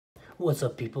What's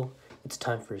up, people? It's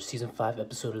time for Season 5,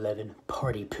 Episode 11,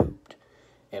 Party Pooped.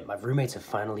 And my roommates have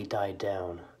finally died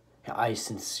down. I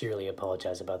sincerely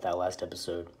apologize about that last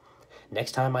episode.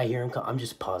 Next time I hear him come, I'm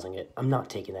just pausing it. I'm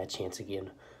not taking that chance again.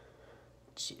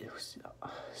 It was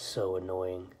so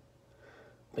annoying.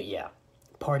 But yeah,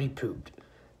 Party Pooped.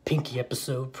 Pinky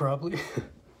episode, probably.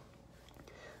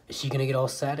 Is she gonna get all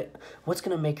sad? What's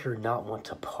gonna make her not want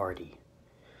to party?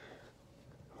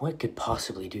 What could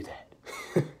possibly do that?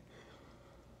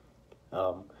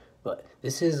 But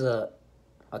this is a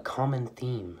common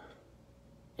theme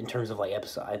in terms of like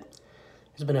episode.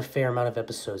 There's been a fair amount of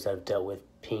episodes that have dealt with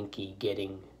Pinky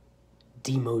getting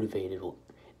demotivated,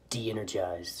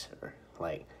 de-energized, or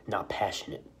like not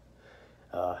passionate.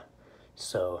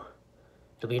 So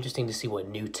it'll be interesting to see what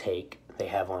new take they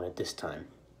have on it this time,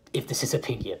 if this is a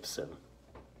Pinky episode.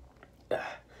 But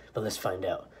let's find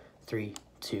out. 3,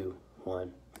 2,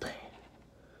 1, play.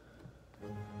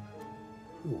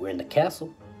 Ooh, we're in the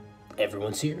castle.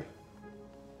 Everyone's here.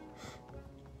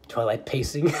 Twilight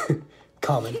pacing.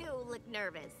 Common. You look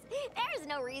nervous. There's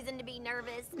no reason to be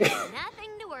nervous.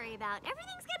 Nothing to worry about.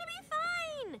 Everything's gonna be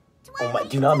fine. Oh my,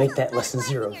 do not make that lesson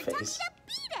 0 face.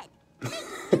 Making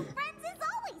new friends is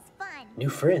always fun. New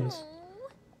friends? Oh,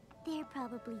 they're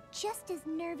probably just as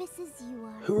nervous as you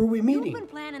are. Who are we meeting? You've been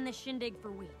planning this shindig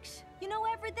for weeks. You know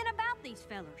everything about these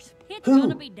fellers. It's Who?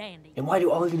 gonna be dandy. And why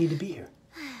do all of you need to be here?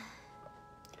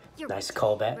 Nice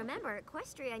callback. Remember,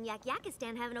 Equestria and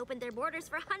Yak-Yakistan haven't opened their borders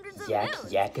for hundreds of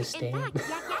moons. Yak-Yakistan? In fact,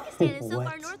 Yak-Yakistan is so far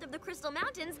What? north of the Crystal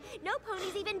Mountains, no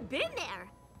pony's even been there.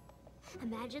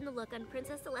 Imagine the look on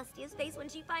Princess Celestia's face when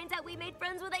she finds out we made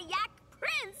friends with a Yak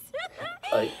Prince.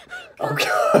 Oh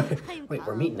god. Wait,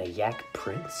 we're meeting a Yak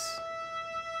Prince?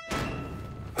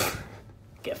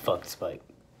 Get fucked, Spike.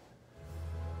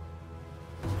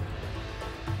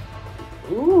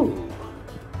 Ooh.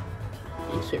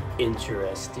 These are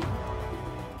interesting.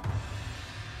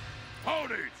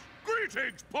 Ponies!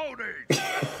 Greetings, ponies!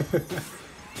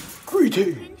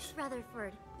 Greetings! Prince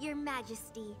Rutherford, Your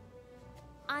Majesty.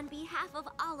 On behalf of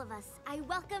all of us, I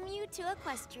welcome you to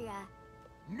Equestria.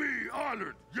 Me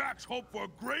honored. Yaks hope for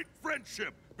great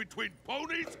friendship between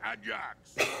ponies and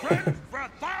yaks. Friends for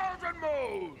 1,000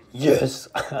 moons! Yes,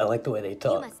 I like the way they You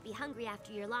talk. must be hungry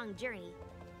after your long journey.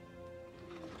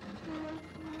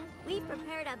 We've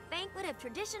prepared a banquet of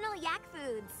traditional yak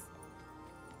foods.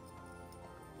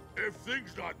 If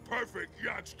things not perfect,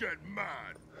 yaks get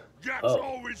mad. Yaks Oh.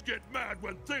 always get mad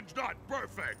when things not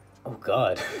perfect. Oh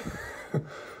god. You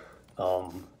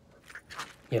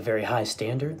have very high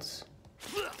standards?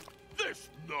 This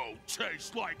no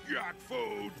tastes like yak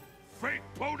food. Fake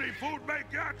pony food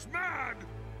make yaks mad.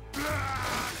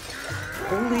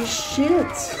 Holy shit!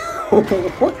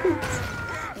 What?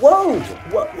 Whoa!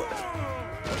 What?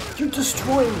 You're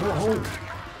destroying her home.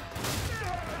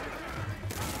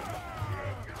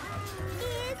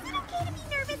 Is it okay to be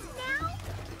nervous now?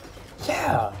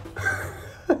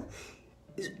 Yeah.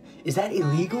 Is that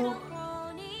illegal?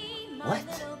 What?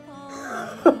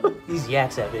 These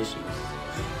yaks have issues.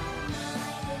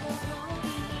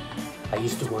 I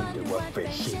used to wonder what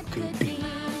friendship could be.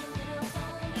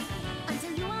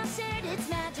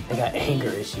 They got anger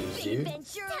issues, dude.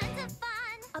 Tons of fun.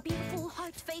 A beautiful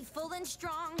heart, faithful and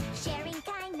strong. Sharing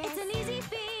kindness. It's an easy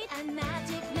feat, and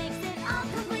magic makes it all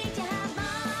complete. You have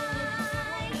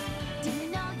mine. Do you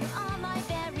know you're all my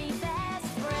very best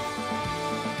friends?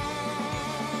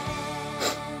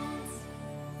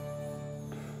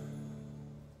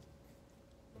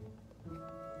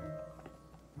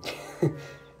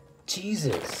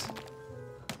 Jesus.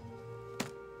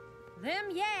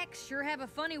 Them yaks sure have a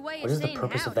funny way What of is the saying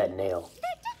purpose of howdy. that nail?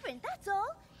 They're different, that's all.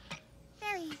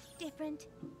 Very different.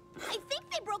 I think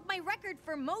they broke my record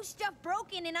for most stuff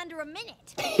broken in under a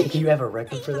minute. You have a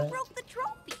record They for even that? broke the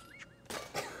trophy.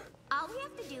 All we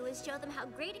have to do is show them how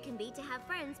great it can be to have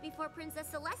friends before Princess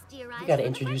Celestia arrives. You gotta for the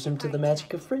introduce them to friendship the party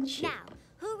magic of tonight. friendship. Now,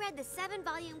 who read the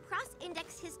 7-volume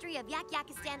cross-index history of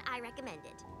Yak-Yakistan I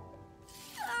recommended?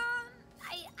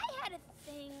 I had a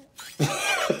thing.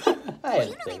 I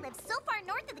You know they live so far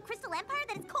north of the Crystal Empire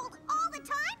that it's cold all the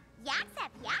time? Yaks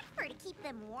have yak fur to keep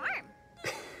them warm.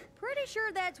 Pretty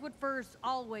sure that's what fur's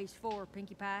always for,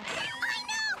 Pinkie Pie. I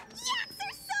know! Yaks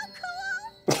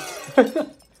are so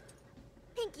cool!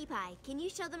 Pinkie Pie, can you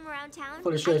show them around town?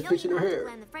 What a I shade know fixing you her have to hair.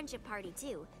 plan the friendship party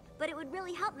too, but it would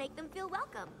really help make them feel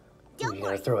welcome. You Don't gonna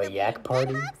worry, throw a they'll be yak in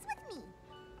party? good hugs with me.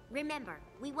 Remember,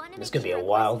 we want to This make could be sure a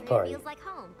wild Equestria party. feels like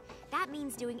home. That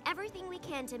means doing everything we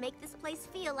can to make this place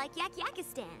feel like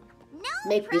Yak-Yakistan. No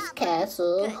Make this problem.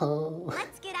 castle Good. home.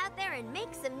 Let's get out there and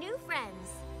make some new friends.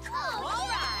 Oh,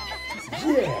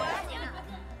 Yeah.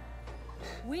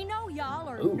 We know y'all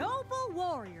are Ooh. noble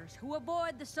warriors who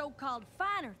avoid the so-called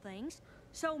finer things,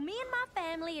 so me and my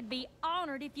family would be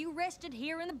honored if you rested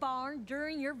here in the barn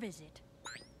during your visit.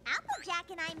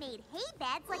 Applejack and I made hay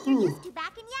beds like you're used to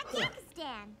back in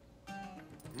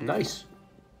Yak-Yakistan. Nice.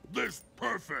 This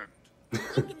perfect. You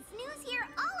can snooze here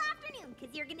all afternoon,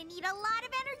 because you're gonna need a lot of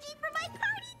energy for my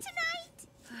party tonight.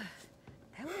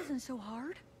 That wasn't so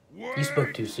hard. Wait. You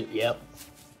spoke too soon. Yep.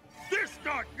 This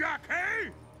not yak hay.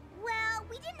 Well,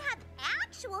 we didn't have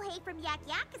actual hay from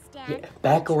Yak-Yakistan. Yeah.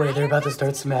 Back away. They're about to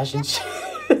start smashing shit.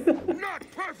 Not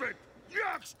perfect.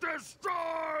 Yaks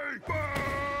destroy.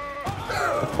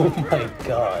 Oh my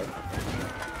god.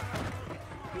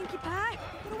 Pinkie Pie,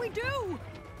 what do we do?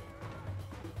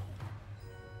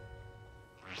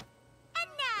 And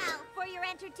now, for your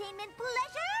entertainment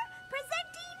pleasure,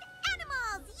 presenting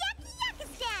Animals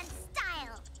Yak-Yakistan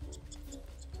style.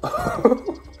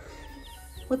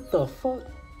 What the fuck?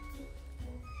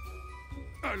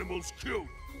 Animals cute.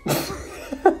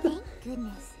 Thank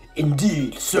goodness.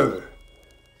 Indeed, sir.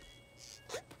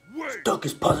 Wait. Duck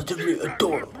is positively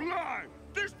adorable. Lie.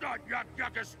 This not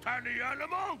Yak-Yakistani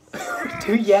animals.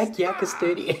 Do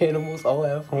Yak-Yakistani animals all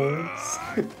have horns?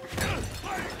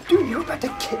 Dude, you're about to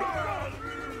kill.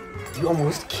 You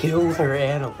almost killed her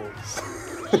animals.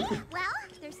 Well,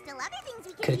 there's still other things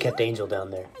we can Could have do, kept Angel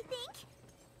down there. I think.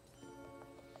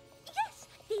 Yes,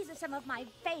 these are some of my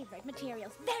favorite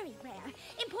materials. Very rare.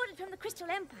 Imported from the Crystal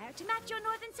Empire to match your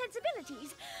northern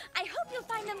sensibilities. I hope you'll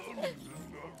find them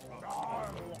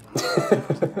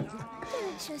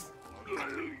delicious.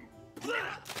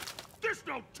 This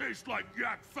don't taste like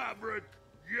yak fabric.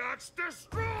 Yaks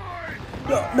destroy.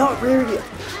 No, not rarity.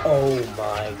 Oh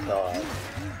my god.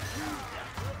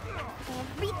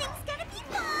 Everything's gonna be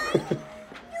fine.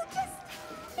 You'll just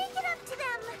make it up to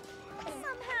them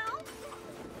somehow.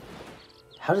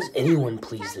 How does anyone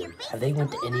please them? Have they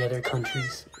went to any other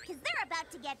countries? Because they're about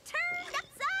to get turned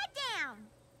upside down.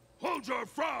 Hold your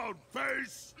frown,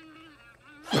 face.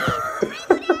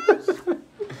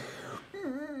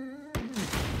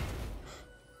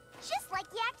 Just like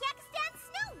Yak-Yakistan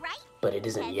snow, right? But it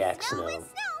isn't Because yak snow snow. is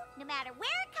snow, no matter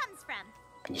where it comes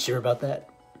from. You sure about that?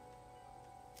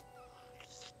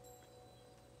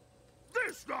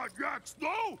 This not yak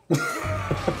snow.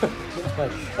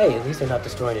 Like, hey, at least they're not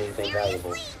destroying anything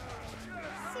valuable.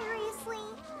 Seriously?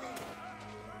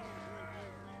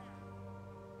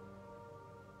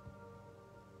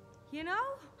 You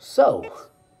know, So,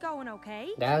 going okay.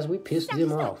 as we pissed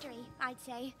him off. Satisfactory, I'd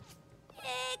say.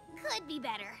 It could be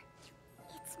better.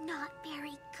 It's not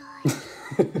very good.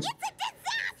 It's a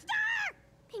disaster!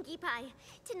 Pinkie Pie,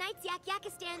 tonight's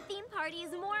Yak-Yakistan theme party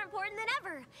is more important than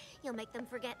ever. You'll make them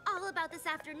forget all about this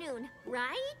afternoon,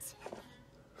 right?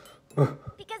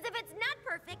 Because if it's not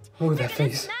perfect, Oh, they're that gonna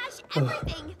face. smash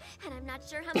everything. And I'm not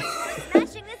sure how much more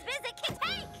smashing this visit can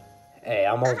take. Hey,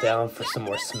 I'm all down for some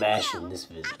more smashing this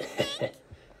visit.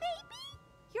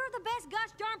 You're the best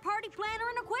gosh darn party planner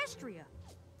in Equestria.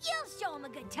 You'll show them a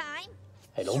good time.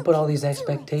 Hey, don't put all these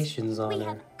expectations on We her.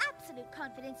 have absolute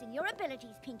confidence in your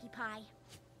abilities, Pinkie Pie.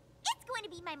 It's going to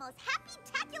be my most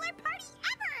happy-tacular party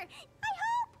ever! I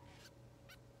hope!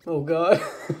 Oh god.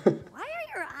 Why are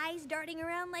your eyes darting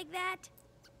around like that?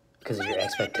 Because of your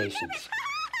expectations.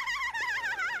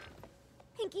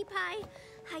 Pinkie Pie,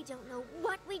 I don't know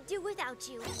what we'd do without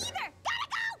you. Either! Gotta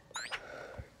go!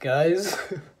 Guys,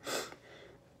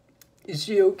 is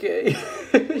she okay?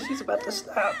 She's about to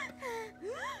stop.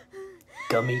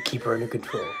 Gummy, keep her under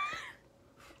control. Gummy,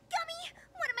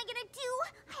 what am I gonna do?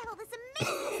 I have all this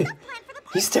amazing stuff planned for the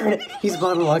party. He's staring at, he's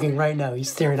monologuing right now. He's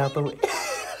staring out the window.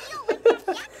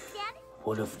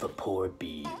 What of the poor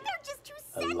bee? They're just too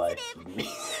A life sensitive. for me.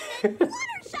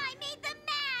 Fluttershy made them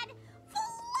mad!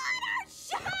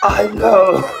 Fluttershy! I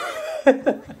know!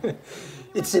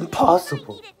 It's I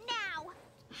impossible. need it now.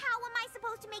 How am I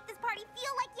supposed to make this party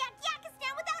feel like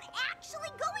Yak-Yakistan without actually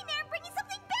going there and bringing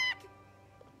something back?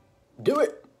 Do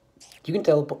it! You can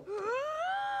teleport.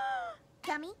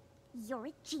 Gummy, you're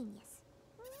a genius.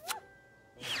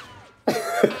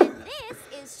 And this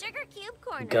is Sugar Cube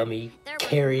Corner. Gummy, They're working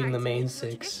carrying hard the to main make your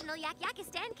six. Traditional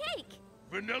Yak-Yakistan cake.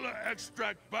 Vanilla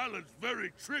extract balance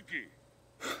very tricky.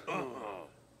 Do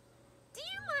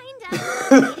you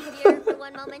mind sitting here for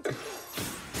one moment?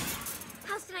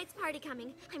 How's tonight's party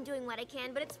coming? I'm doing what I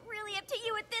can, but it's really up to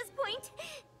you at this point.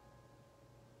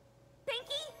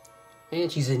 Pinkie?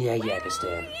 And she's in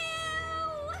Yak-Yakistan. You!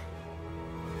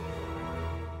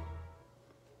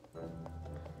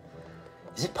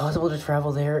 Is it possible to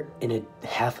travel there in a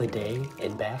half a day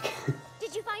and back?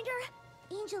 Did you find her?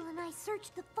 Angel and I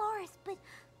searched the forest, but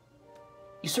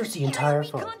You searched the entire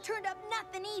Recon forest. turned up nothing.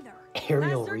 nothing either.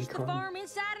 Aerial I searched recon? the farm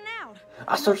inside and out.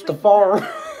 I searched the farm.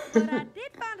 But I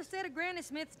did find a set of Granny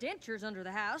Smith's dentures under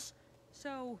the house.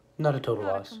 So, Not a total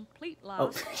not loss. a complete Oh.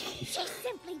 loss. She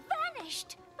simply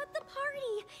vanished. But the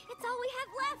party, it's all we have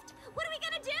left. What are we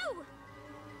gonna do?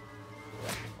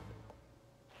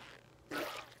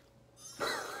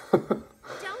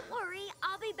 Don't worry,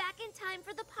 I'll be back in time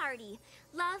for the party.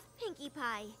 Love, Pinkie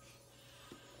Pie.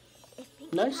 If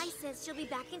Pinkie Nice. Pie says she'll be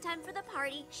back in time for the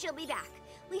party, she'll be back.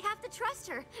 We have to trust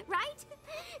her, right?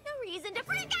 No reason to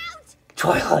freak out!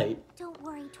 Twilight. Don't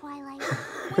worry, Twilight.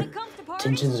 When it comes to parties,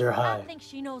 Tensions are I high. think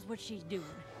she knows what she's doing.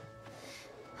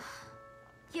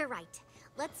 You're right.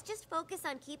 Let's just focus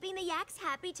on keeping the Yaks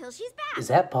happy till she's back. Is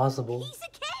that possible? Piece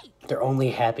of cake! They're only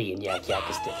happy in Yak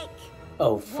Yakistan. Cake!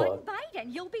 Oh One fuck. bite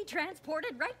and you'll be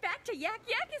transported right back to Yak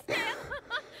Yakistan.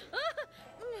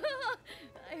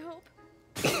 I hope.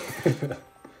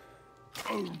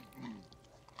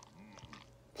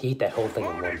 He ate that whole thing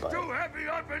in one Pony's bite. too heavy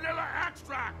on vanilla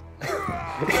extract. We've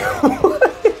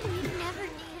never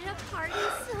needed a party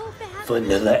so bad.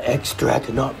 Vanilla extract,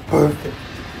 not perfect.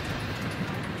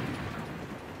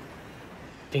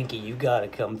 Pinky, you gotta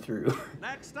come through.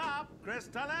 Next stop,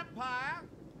 Crystal Empire.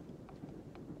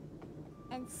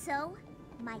 And so,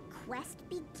 my quest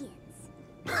begins.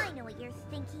 I know what you're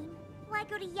thinking. Why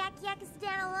go to Yak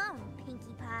Yakistan alone,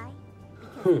 Pinkie Pie?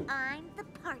 Because I'm the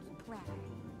party planner.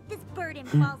 This burden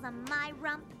falls on my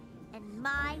rump, and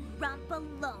my rump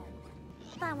alone.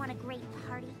 If I want a great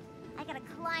party, I gotta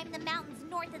climb the mountains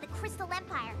north of the Crystal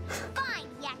Empire, find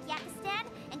Yak Yakistan,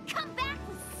 and come back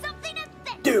with something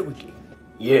authentic. There we go.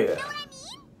 Yeah. Know what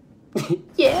I mean?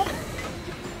 Yeah.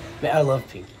 Man, I love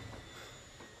Pinky.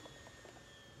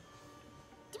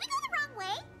 Did we go the wrong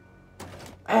way?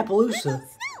 Appaloosa. Snow.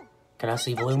 Can I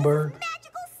see Is that Bloomberg?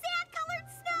 Magical sand-colored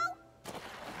snow?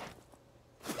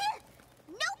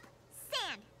 Nope.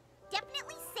 Sand.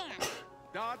 Definitely sand.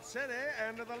 Dodge City,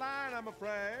 end of the line, I'm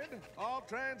afraid. All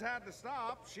trains had to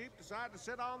stop. Sheep decided to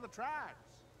sit on the tracks.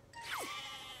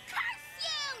 Curse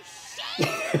you, sheep!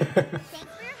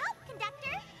 Thanks for your help,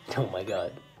 conductor. Oh my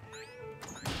god.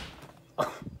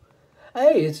 Oh.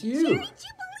 Hey, it's you. Cherry Jubilee.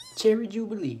 Cherry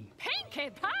Jubilee. Pinkie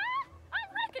Pie? I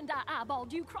reckoned I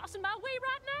eyeballed you crossing my way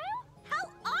right now. How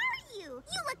are you?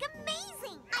 You look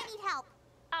amazing. I need help.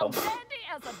 I'm Oh. dandy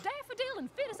as a daffodil and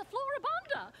fit as a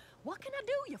floribunda. What can I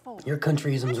do you for? Your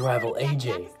countryism's rival Yak AJ. Yakistan.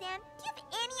 Do you have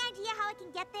any idea how I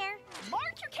can get there?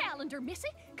 Mark your calendar, Missy,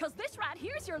 because this right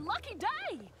here's your lucky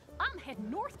day. I'm heading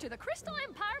north to the Crystal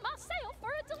Empire myself for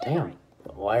a delivery. Damn.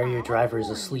 Why are your drivers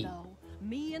Warning, asleep? though,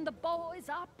 me and the boys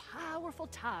are powerful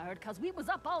tired because we was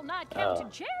up all night counting Oh.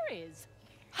 cherries.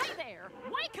 Hey there,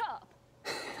 wake up!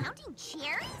 Counting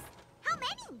cherries? How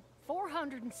many?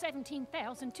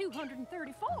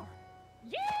 417,234.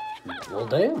 Yeah! Well,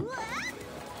 damn. What?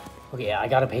 Okay, yeah, I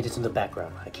gotta pay attention to the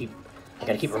background. I gotta keep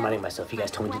And reminding so, myself. You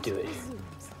guys told me to do my it. quest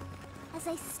resumes. As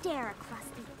I stare across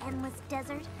the endless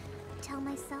desert, I tell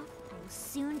myself I will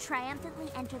soon triumphantly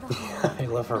enter the home. I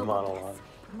love her monologue.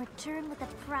 And return with a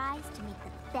prize to make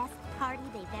the best party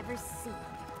they've ever seen.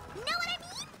 Know what I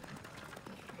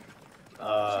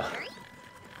mean? Cherry?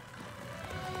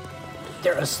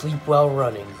 They're asleep while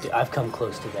running. Dude, I've come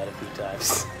close to that a few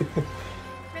times.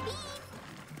 Ravine!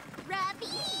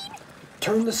 Ravine!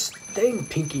 Turn this thing,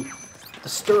 Pinky. The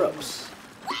stirrups,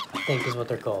 I think is what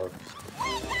they're called.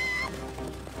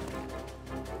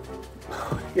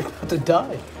 You're about to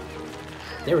die.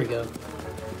 There we go.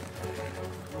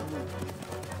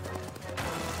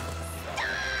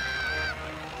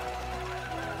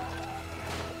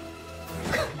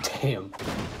 Damn.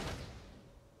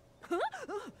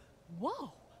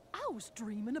 Whoa, I was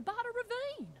dreaming about a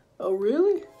ravine. Oh,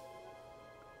 really?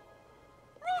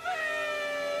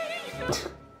 That's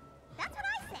what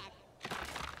I said.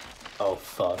 Oh,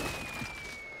 fuck.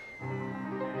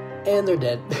 And they're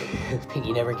dead.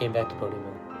 Pinky never came back to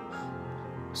Ponyville.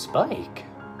 Spike.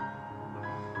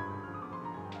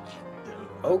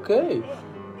 Okay.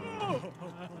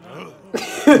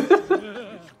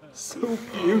 So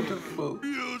beautiful.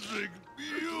 Music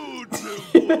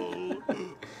beautiful,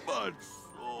 but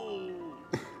so.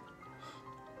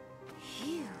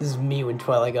 This is me when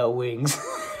Twilight got wings.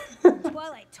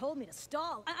 Twilight told me to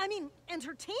stall. I mean,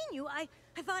 entertain you. I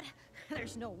thought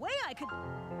there's no way I could.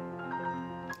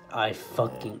 I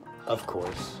fucking, of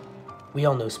course. We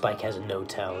all know Spike has no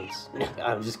talents.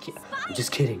 I'm just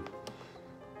kidding.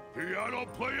 Piano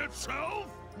play itself,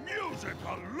 music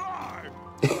alive.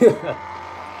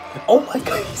 Oh my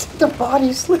god, he's the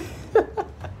body slam.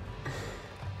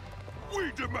 We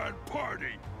demand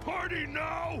party. Party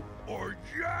now, or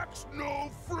Yak's no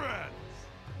friends.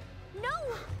 No!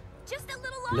 just a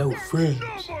little longer. No friends.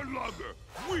 No more longer.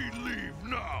 We leave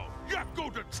now. Yak go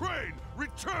to train.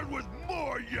 Return with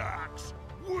more yaks.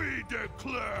 We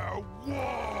declare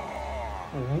war.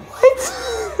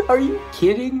 What? Are you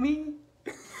kidding me?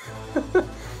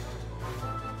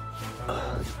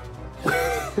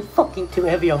 Fucking too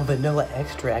heavy on vanilla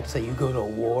extracts that you go to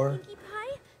war. Pinkie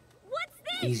Pie, what's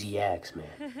this? These yaks,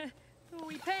 man.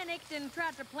 We panicked and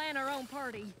tried to plan our own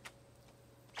party.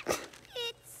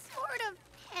 It's sort of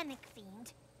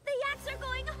panic-themed. The yaks are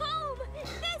going home.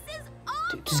 This is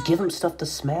awful. Dude, just give them stuff to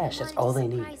smash. That's all they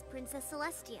need. Surprise Princess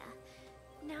Celestia.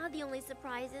 Now the only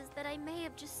surprise is that I may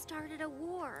have just started a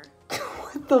war.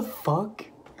 What the fuck?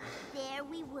 There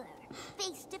we were,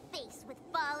 face to face with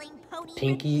falling pony.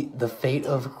 Pinky, the fate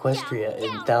of Equestria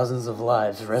and thousands of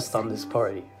lives rest on this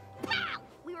party. Pow!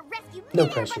 We were rescued No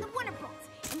midair pressure. by the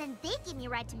Wonderbolts, and then they gave me a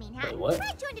ride to Manhattan. Wait, what?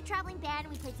 I joined a traveling band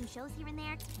and we played some shows here and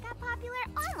there. Got popular,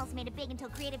 almost made it big until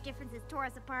creative differences tore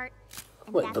us apart.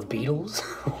 And What, the that's when I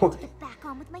Beatles? had to get back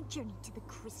on with my journey to the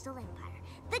Crystal Empire,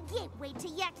 the gateway to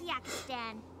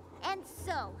Yakistan. And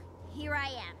so, here I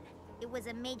am. It was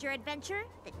a major adventure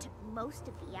that took most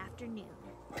of the afternoon.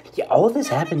 Yeah, all of this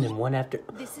happened in one after.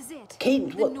 This is it. Kate,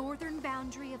 the what? northern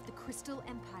boundary of the Crystal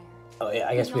Empire. Oh, yeah,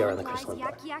 I guess we are on the Beyond Crystal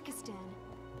lies Empire. Yakistan.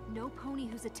 No pony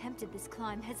who's attempted this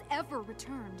climb has ever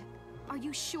returned. Are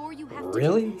you sure you have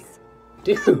Really? to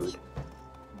do this? Dude.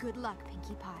 Good luck,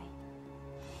 Pinkie Pie.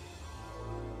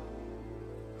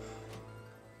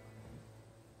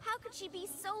 How could she be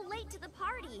so late to the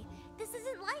party? This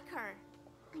isn't like her.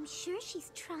 I'm sure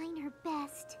she's trying her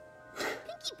best.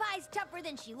 Pinkie Pie's tougher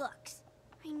than she looks.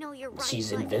 I know you're right.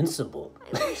 She's but invincible.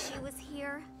 I wish she was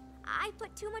here. I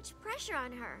put too much pressure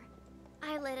on her.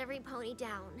 I let every pony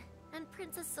down. And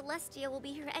Princess Celestia will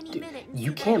be here any Dude, minute. And you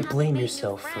see that I can't haven't blame made new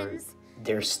yourself for friends.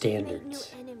 their Make new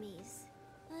standards. enemies.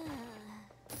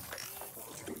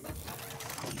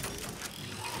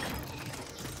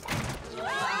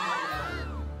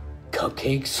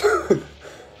 Cupcakes?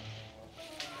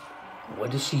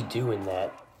 What does she do in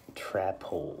that trap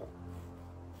hole?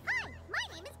 Hi, my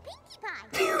name is Pinkie Pie.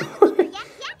 I'm from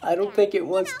Yakistan. I don't think it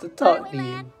wants to You know, talk to faraway you.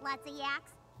 land, lots of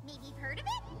yaks. Maybe you've heard of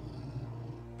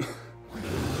it?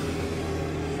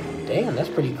 Damn, that's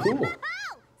pretty cool. Whoa!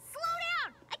 Slow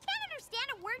down! I can't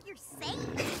understand a word you're saying.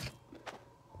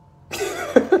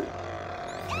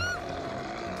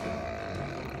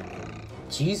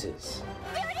 Jesus.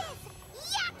 There it is!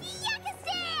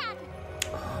 Yakistan!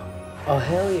 Oh,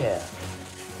 hell yeah.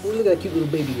 Ooh, look at that cute little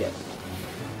baby yak.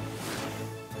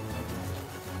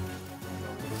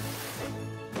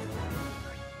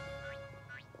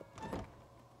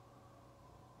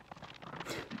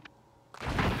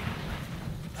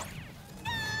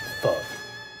 Fuck.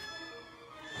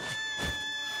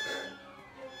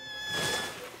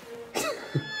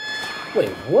 Wait,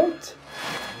 what?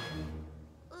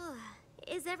 Ugh.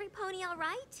 Is every pony all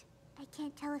right? I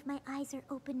can't tell if my eyes are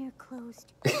open or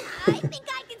closed. I think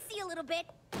I can see a little bit.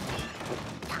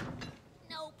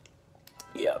 Nope.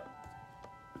 Yeah.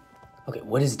 Okay,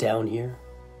 what is down here?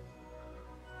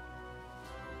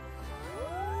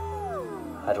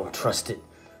 I don't trust it.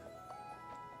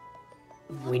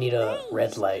 We need a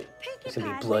red light. There's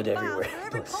gonna be blood everywhere.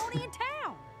 Every pony in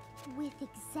town. With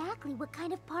exactly what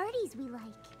kind of parties we like.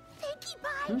 Pinkie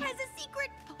Pie has a secret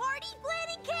party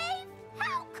planning cave?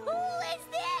 How cool is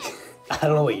this? I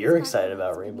don't know what you're Next excited part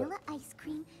about, is Rainbow. Vanilla ice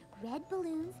cream, red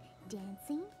balloons,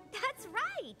 dancing. That's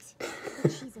right.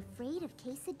 But she's afraid of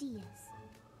quesadillas.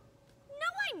 No,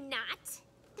 I'm not.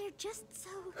 They're just so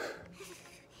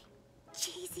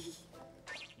cheesy.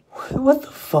 What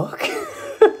the fuck?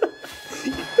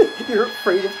 You're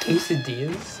afraid of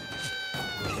quesadillas?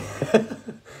 I'm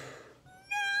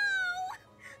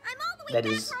all the way That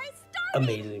back is where I started.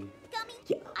 amazing. Gummy,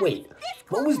 Yeah, I wait, was this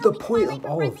what close was to the helping point Twilight of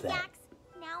from all Red of that? Yaks.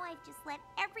 Now I've just let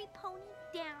every pony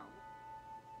down.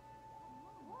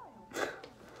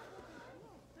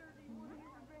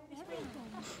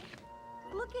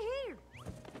 Looky here.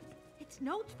 It's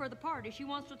notes for the party she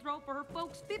wants to throw for her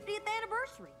folks' 50th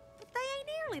anniversary. But they ain't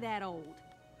nearly that old.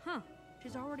 Huh.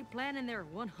 She's already planning their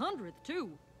 100th,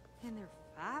 too. And their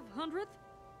 500th?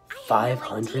 I had no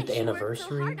 500th idea she worked so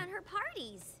anniversary? hard on her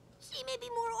parties. She may be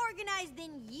more organized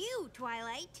than you,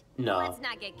 Twilight. No. Let's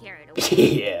not get carried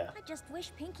away. Yeah. I just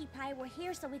wish Pinkie Pie were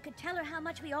here so we could tell her how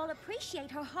much we all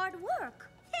appreciate her hard work.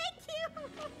 Thank you.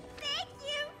 Thank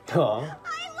you. Aw.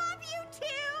 I love you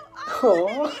too.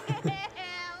 Aw.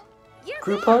 You're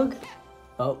Group back. hug?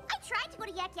 Oh, I tried to go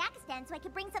to Yakistan so I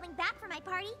could bring something back for my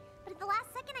party, but at the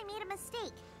last second I made a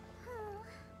mistake.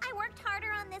 I worked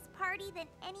harder on this party than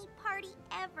any party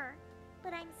ever,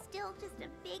 but I'm still just a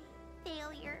big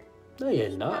failure. No, you're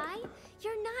Pinkie not. Pie,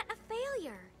 you're not a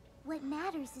failure. What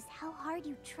matters is how hard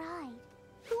you tried.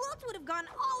 Who else would have gone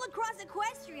all across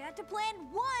Equestria to plan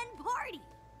one party?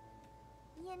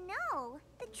 You know,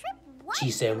 the trip was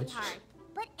Cheese sandwich. really hard.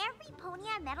 But every pony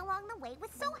I met along the way was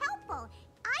so helpful.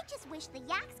 I just wish the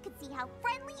yaks could see how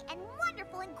friendly and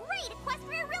wonderful and great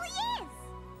Equestria really is.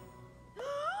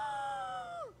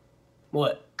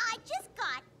 What? I just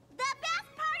got the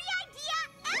best party idea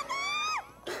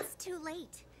ever! It's too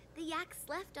late. The yaks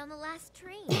left on the last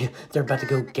train. They're about to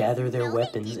go gather their no, they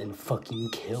weapons didn't. and fucking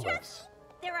kill us.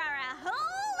 There are a whole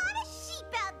lot of sheep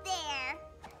out there.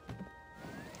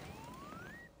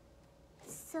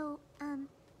 So,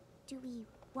 do we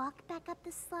walk back up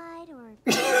the slide or?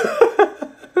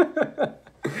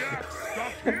 Yaks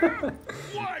stuck here?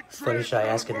 Why Funny shy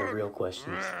train asking the number- real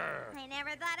questions. I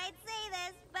never thought I'd say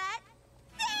this, but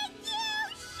thank you,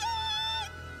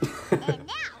 sheep! And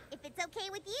now, if it's okay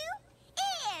with you,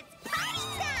 it's party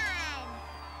time!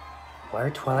 Why are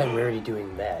Twilight and Rarity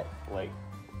doing that? Like,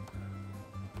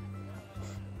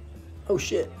 oh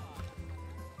shit.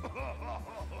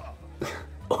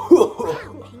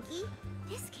 Wow, Pinkie,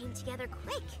 this came together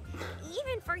quick,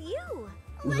 even for you.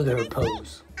 Look at her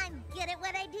pose. I'm good at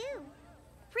what I do.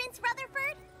 Prince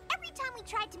Rutherford, every time we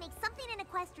tried to make something in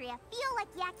Equestria feel like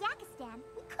Yak-Yakistan,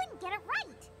 we couldn't get it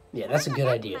right. Yeah, that's a When good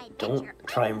I left idea. my Don't adventure,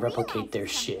 try I and replicate realized their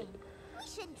something. shit. We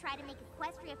shouldn't try to make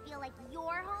Equestria feel like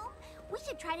your home. We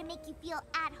should try to make you feel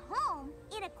at home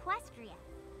in Equestria.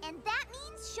 And that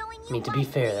means showing you I mean, to why be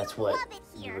fair, we that's what love it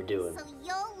you here, were doing. So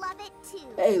you'll love it too.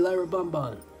 Hey, Lyra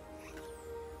Bonbon.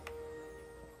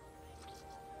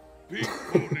 Pink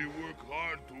Pony work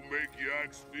hard to make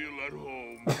yaks feel at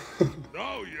home.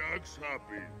 Now yaks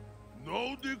happy.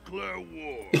 No declare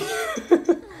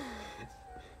war.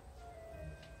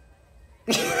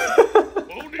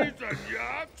 Ponies and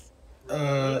yaks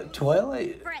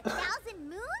Twilight? For 1,000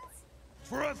 moons?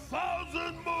 for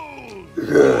 1,000 moons.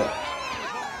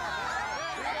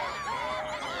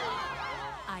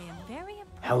 I am very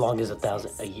impressed. How long is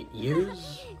Princess. 1,000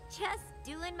 years? Just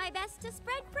doing my best to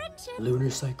spread friendship. Lunar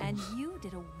And cycles. you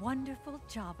did a wonderful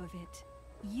job of it.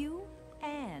 You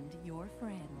and your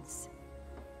friends.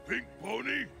 Pink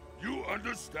Pony, you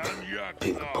understand yaks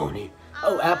Pink now. pony.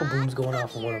 Oh, Apple Bloom's going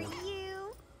off on one of Here, them.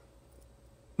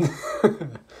 you.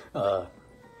 uh.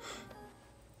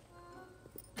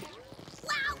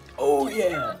 Wow. Oh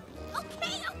yeah.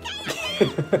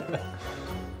 Okay.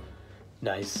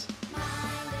 Nice.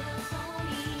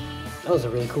 That was a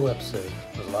really cool episode.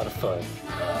 It was a lot of fun.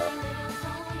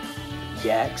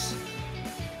 Yaks.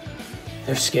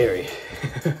 They're scary.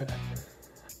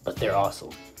 But they're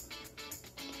awesome.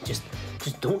 Just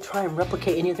don't try and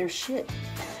replicate any of their shit.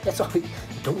 That's all.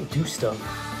 Don't do stuff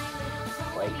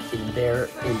like in their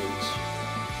image.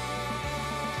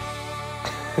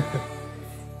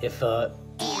 If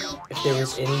there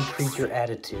was any creature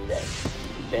attitude that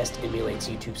best emulates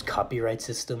YouTube's copyright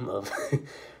system of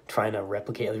trying to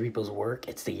replicate other people's work,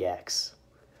 it's the yaks.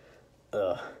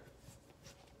 But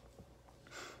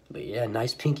yeah,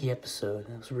 nice Pinkie episode.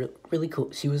 It was really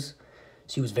cool. She was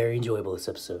very enjoyable this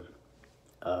episode.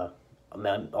 All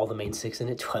the main six in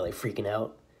it, Twilight freaking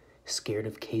out, scared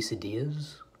of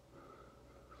quesadillas.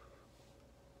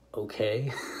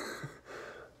 Okay.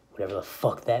 Whatever the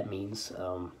fuck that means.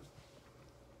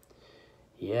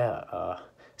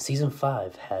 Season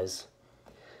 5 has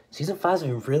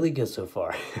been really good so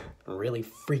far. Really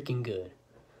freaking good.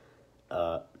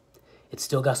 It's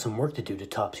still got some work to do to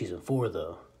top season 4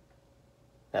 though.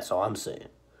 That's all I'm saying.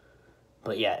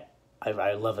 But yeah,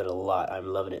 I love it a lot. I'm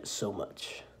loving it so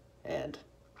much. And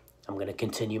I'm gonna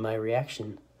continue my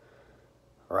reaction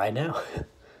right now.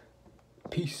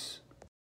 Peace.